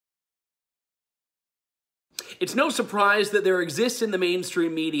It's no surprise that there exists in the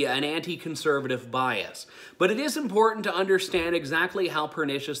mainstream media an anti-conservative bias, but it is important to understand exactly how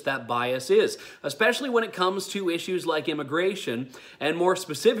pernicious that bias is, especially when it comes to issues like immigration, and more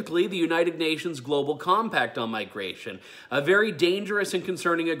specifically, the United Nations Global Compact on Migration, a very dangerous and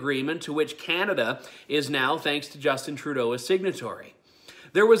concerning agreement to which Canada is now, thanks to Justin Trudeau, a signatory.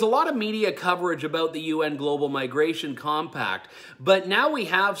 There was a lot of media coverage about the UN Global Migration Compact, but now we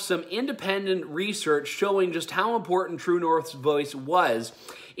have some independent research showing just how important True North's voice was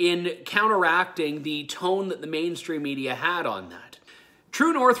in counteracting the tone that the mainstream media had on that.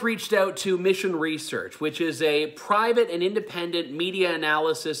 True North reached out to Mission Research, which is a private and independent media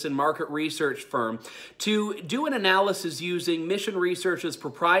analysis and market research firm, to do an analysis using Mission Research's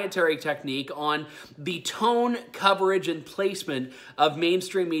proprietary technique on the tone, coverage, and placement of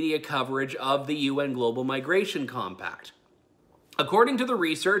mainstream media coverage of the UN Global Migration Compact. According to the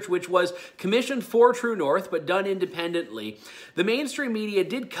research, which was commissioned for True North but done independently, the mainstream media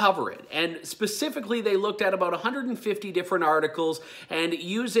did cover it, and specifically they looked at about 150 different articles and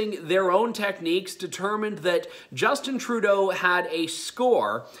using their own techniques determined that Justin Trudeau had a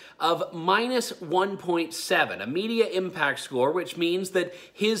score of minus 1.7, a media impact score, which means that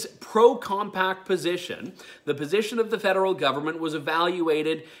his pro-compact position, the position of the federal government, was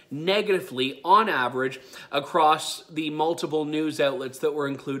evaluated negatively on average across the multiple news outlets that were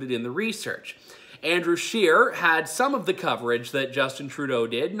included in the research. Andrew Scheer had some of the coverage that Justin Trudeau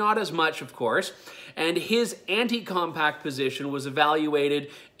did, not as much, of course, and his anti-compact position was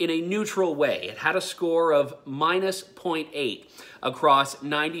evaluated in a neutral way. It had a score of minus 0.8 across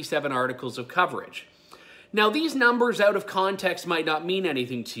 97 articles of coverage. Now, these numbers out of context might not mean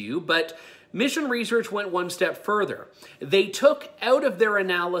anything to you, but Mission Research went one step further. They took out of their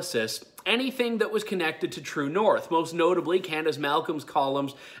analysis anything that was connected to True North, most notably Candace Malcolm's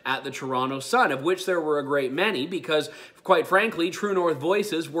columns at the Toronto Sun, of which there were a great many because, quite frankly, True North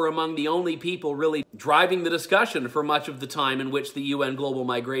voices were among the only people really driving the discussion for much of the time in which the UN Global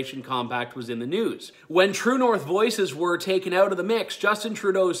Migration Compact was in the news. When True North voices were taken out of the mix, Justin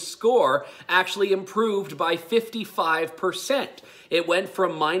Trudeau's score actually improved by 55%. It went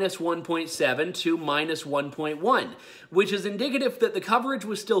from minus 1.7 to minus 1.1, which is indicative that the coverage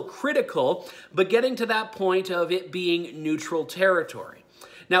was still critical, but getting to that point of it being neutral territory.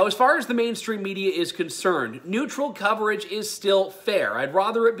 Now, as far as the mainstream media is concerned, neutral coverage is still fair. I'd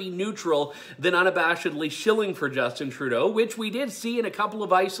rather it be neutral than unabashedly shilling for Justin Trudeau, which we did see in a couple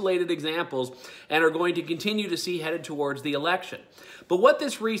of isolated examples and are going to continue to see headed towards the election. But what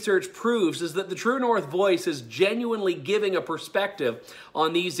this research proves is that the True North voice is genuinely giving a perspective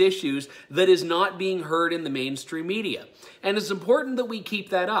on these issues that is not being heard in the mainstream media. And it's important that we keep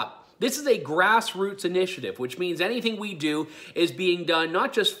that up. This is a grassroots initiative, which means anything we do is being done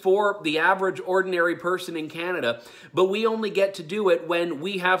not just for the average ordinary person in Canada, but we only get to do it when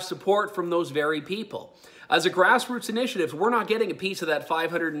we have support from those very people. As a grassroots initiative, we're not getting a piece of that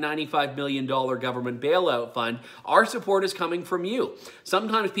 $595 million government bailout fund. Our support is coming from you.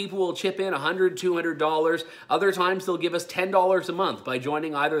 Sometimes people will chip in $100, $200. Other times they'll give us $10 a month by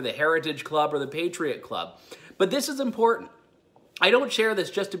joining either the Heritage Club or the Patriot Club. But this is important. I don't share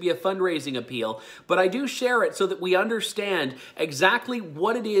this just to be a fundraising appeal, but I do share it so that we understand exactly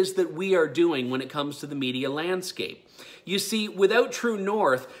what it is that we are doing when it comes to the media landscape. You see, without True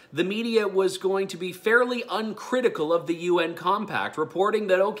North, the media was going to be fairly uncritical of the UN Compact, reporting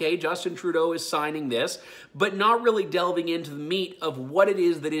that, okay, Justin Trudeau is signing this, but not really delving into the meat of what it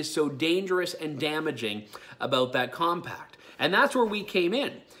is that is so dangerous and damaging about that compact. And that's where we came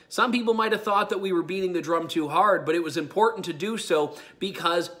in. Some people might have thought that we were beating the drum too hard, but it was important to do so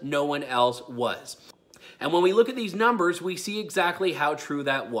because no one else was. And when we look at these numbers, we see exactly how true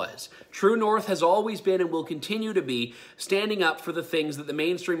that was. True North has always been and will continue to be standing up for the things that the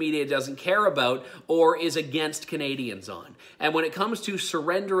mainstream media doesn't care about or is against Canadians on. And when it comes to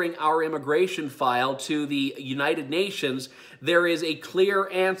surrendering our immigration file to the United Nations, there is a clear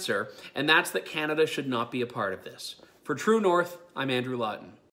answer, and that's that Canada should not be a part of this. For True North, I'm Andrew Lawton.